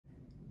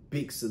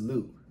big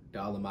salute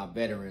to all of my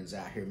veterans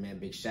out here, man.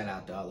 Big shout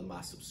out to all of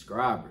my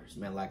subscribers,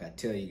 man. Like I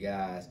tell you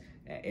guys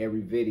at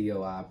every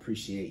video, I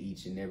appreciate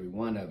each and every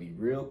one of you.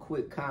 Real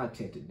quick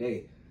content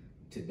today.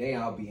 Today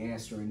I'll be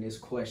answering this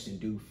question: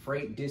 do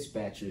freight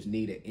dispatchers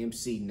need an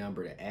MC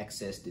number to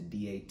access the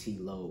DAT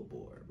load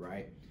board,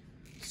 right?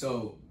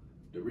 So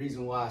the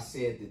reason why I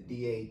said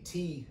the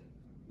DAT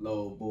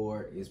load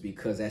board is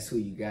because that's who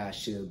you guys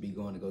should be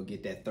going to go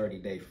get that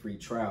 30-day free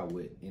trial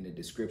with. In the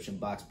description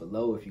box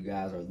below, if you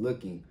guys are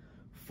looking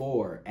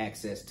for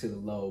access to the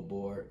load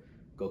board,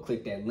 go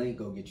click that link,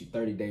 go get your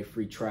 30-day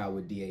free trial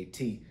with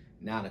DAT.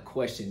 Now the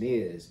question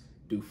is,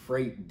 do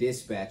freight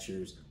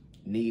dispatchers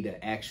need an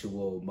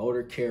actual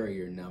motor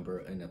carrier number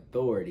and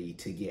authority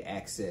to get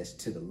access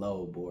to the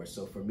load board?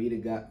 So for me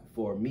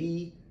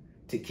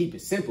to keep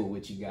it simple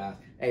with you guys,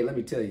 hey, let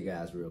me tell you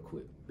guys real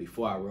quick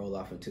before I roll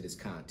off into this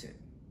content.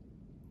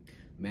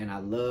 Man, I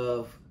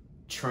love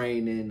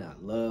training, I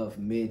love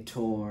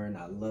mentoring,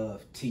 I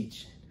love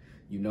teaching.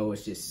 You know,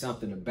 it's just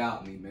something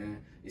about me,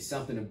 man. It's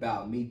something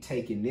about me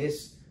taking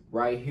this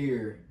right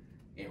here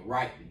and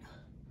writing.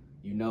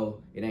 You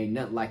know, it ain't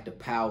nothing like the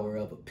power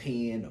of a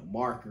pen, a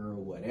marker, or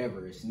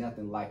whatever. It's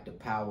nothing like the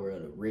power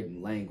of the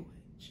written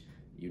language,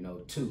 you know,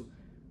 too.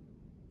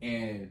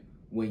 And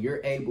when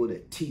you're able to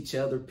teach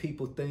other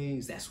people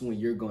things, that's when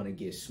you're going to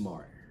get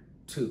smarter,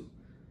 too,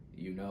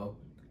 you know.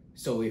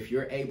 So if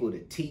you're able to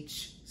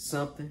teach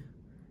something,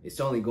 it's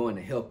only going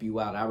to help you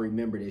out. I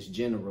remember this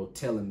general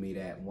telling me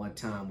that one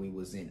time we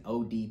was in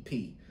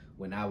ODP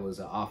when I was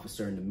an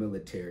officer in the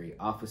military,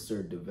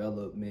 officer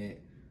development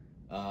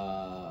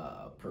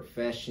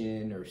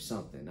profession or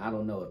something. I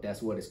don't know if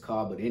that's what it's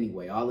called, but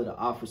anyway, all of the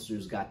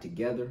officers got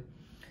together,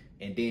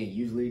 and then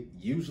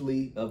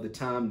usually of the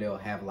time they'll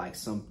have like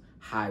some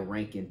high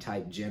ranking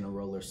type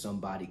general or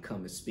somebody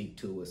come and speak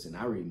to us. And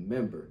I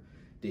remember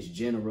this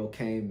general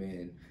came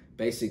and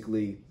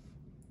basically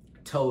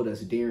told us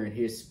during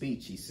his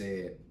speech, he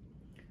said,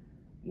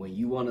 when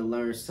you want to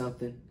learn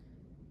something,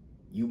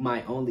 you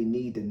might only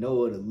need to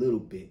know it a little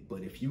bit,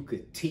 but if you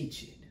could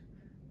teach it,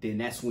 then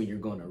that's when you're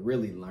going to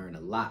really learn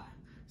a lot.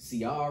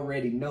 See, I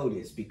already know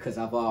this because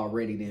I've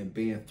already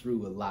been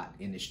through a lot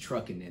in this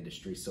trucking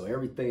industry. So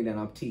everything that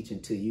I'm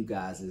teaching to you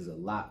guys is a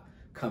lot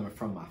coming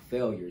from my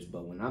failures.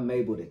 But when I'm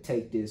able to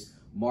take this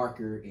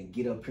marker and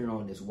get up here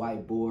on this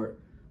whiteboard,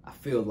 I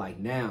feel like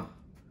now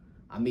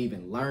I'm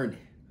even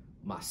learning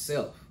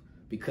myself,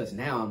 because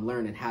now I'm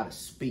learning how to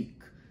speak.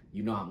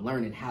 You know, I'm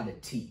learning how to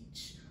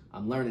teach.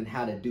 I'm learning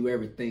how to do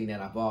everything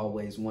that I've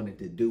always wanted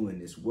to do in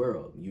this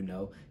world, you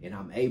know, and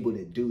I'm able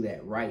to do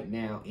that right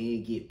now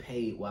and get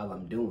paid while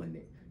I'm doing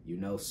it, you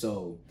know.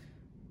 So,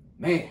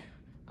 man,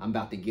 I'm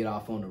about to get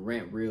off on the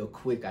rant real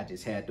quick. I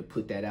just had to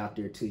put that out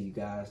there to you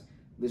guys.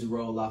 Let's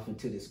roll off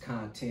into this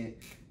content.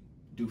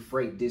 Do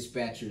freight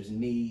dispatchers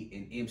need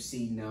an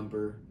MC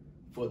number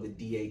for the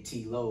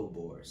DAT load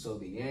board? So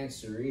the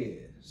answer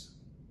is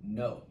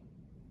no.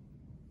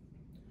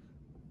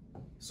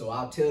 So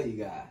I'll tell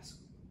you guys,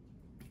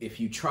 if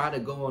you try to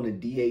go on a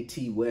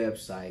DAT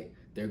website,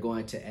 they're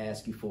going to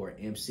ask you for an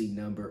MC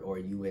number or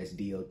a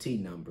USDOT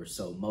number.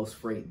 So most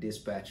freight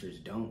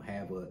dispatchers don't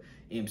have a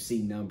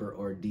MC number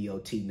or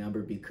DOT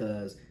number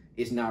because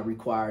it's not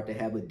required to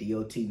have a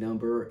DOT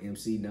number or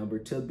MC number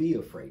to be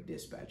a freight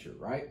dispatcher,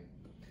 right?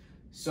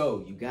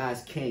 So you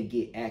guys can't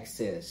get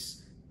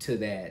access to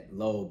that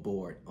load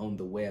board on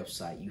the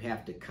website. You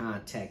have to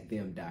contact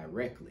them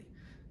directly.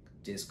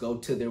 Just go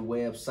to their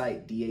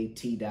website,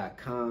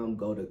 DAT.com,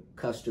 go to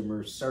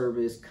customer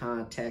service,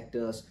 contact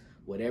us,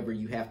 whatever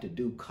you have to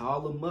do,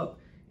 call them up.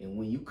 And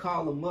when you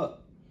call them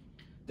up,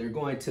 they're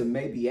going to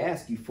maybe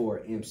ask you for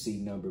an MC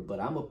number, but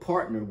I'm a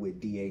partner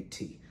with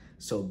DAT.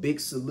 So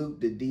big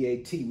salute to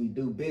DAT, we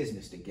do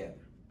business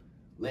together.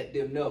 Let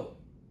them know.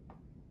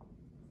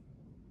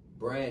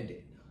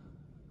 Brandon,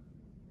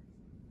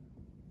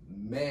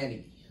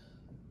 Manny,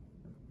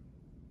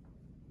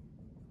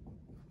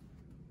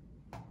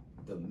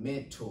 the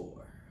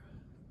mentor.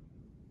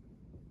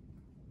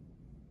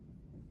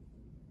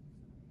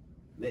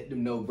 Let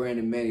them know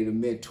Brandon Manny, the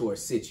mentor,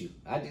 sent you.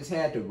 I just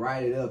had to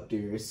write it up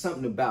there. It's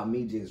something about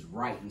me just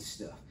writing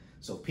stuff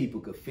so people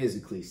could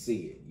physically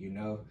see it, you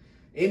know?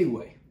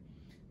 Anyway,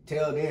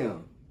 tell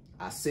them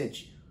I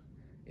sent you.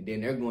 And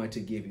then they're going to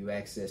give you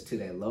access to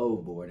that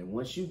load board. And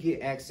once you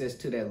get access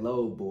to that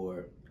load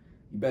board,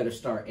 you better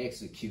start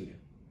executing.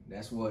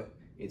 That's what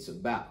it's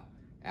about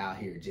out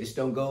here. Just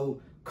don't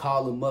go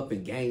call them up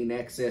and gain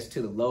access to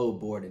the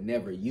load board and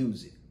never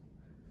use it.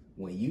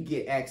 When you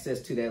get access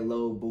to that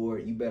load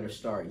board, you better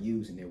start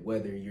using it,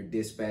 whether you're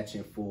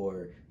dispatching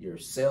for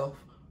yourself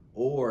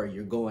or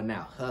you're going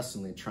out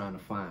hustling trying to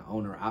find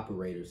owner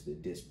operators to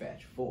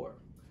dispatch for,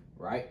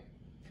 right?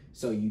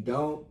 So you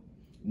don't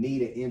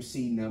need an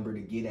MC number to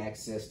get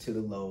access to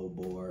the load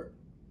board.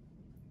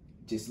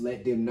 Just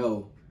let them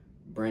know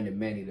Brandon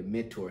Manny, the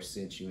mentor,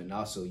 sent you. And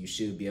also you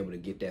should be able to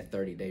get that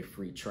 30-day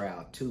free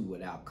trial too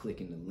without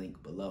clicking the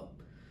link below.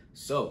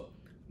 So,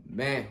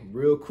 man,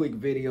 real quick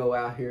video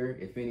out here.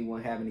 If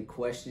anyone have any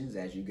questions,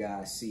 as you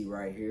guys see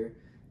right here,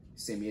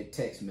 send me a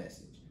text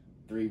message.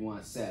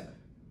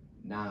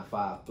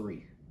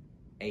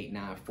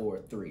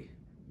 317-953-8943.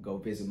 Go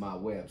visit my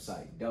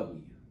website,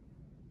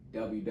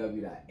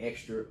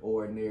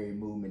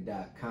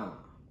 www.extraordinarymovement.com.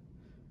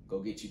 Go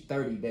get you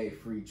 30-day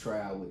free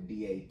trial with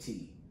DAT.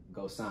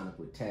 Go sign up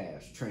with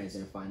TAFS,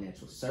 Transcend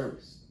Financial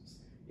Services.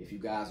 If you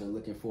guys are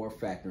looking for a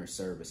factoring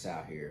service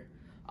out here.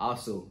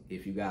 Also,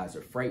 if you guys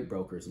are freight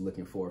brokers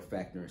looking for a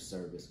factoring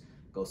service,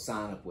 go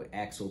sign up with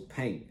Axel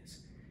Payments.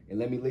 And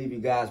let me leave you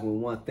guys with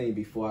one thing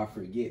before I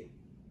forget.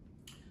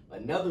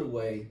 Another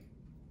way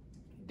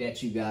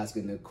that you guys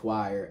can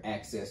acquire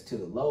access to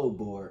the load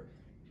board,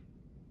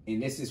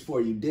 and this is for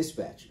you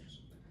dispatchers.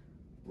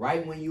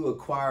 Right when you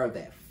acquire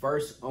that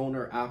first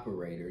owner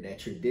operator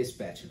that you're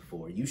dispatching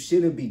for, you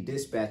shouldn't be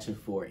dispatching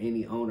for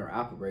any owner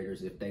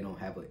operators if they don't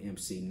have an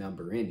MC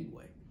number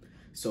anyway.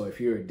 So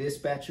if you're a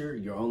dispatcher,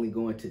 you're only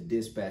going to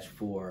dispatch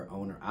for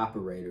owner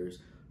operators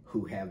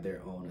who have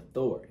their own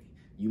authority.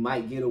 You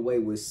might get away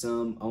with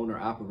some owner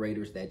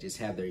operators that just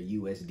have their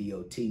US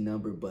DOT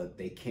number, but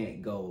they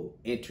can't go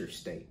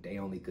interstate. They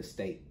only could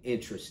stay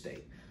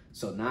intrastate.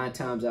 So 9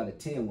 times out of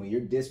 10, when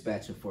you're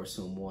dispatching for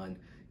someone,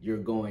 you're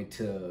going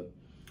to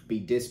be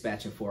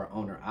dispatching for an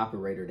owner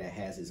operator that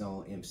has his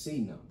own MC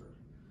number.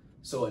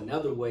 So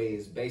another way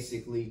is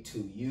basically to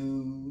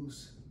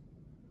use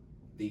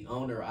the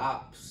owner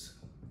ops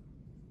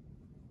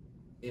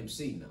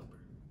MC number.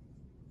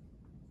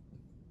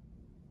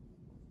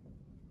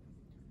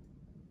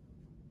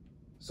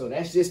 So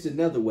that's just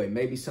another way.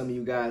 Maybe some of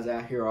you guys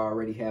out here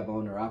already have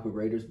owner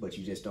operators, but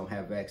you just don't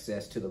have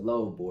access to the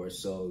load board.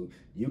 So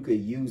you could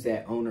use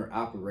that owner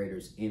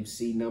operator's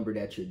MC number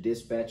that you're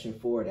dispatching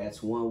for.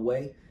 That's one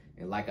way.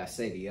 And like I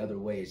say, the other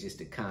way is just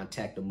to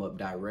contact them up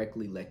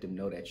directly. Let them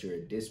know that you're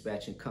a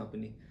dispatching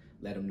company.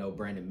 Let them know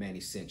Brandon Manny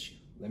sent you.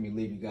 Let me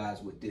leave you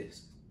guys with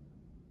this.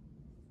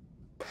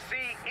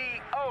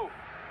 CEO,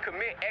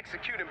 commit,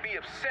 execute, and be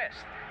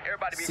obsessed.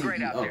 Everybody be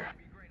great out there.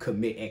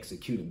 Commit,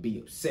 execute, and be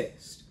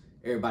obsessed.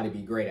 Everybody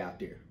be great out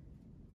there.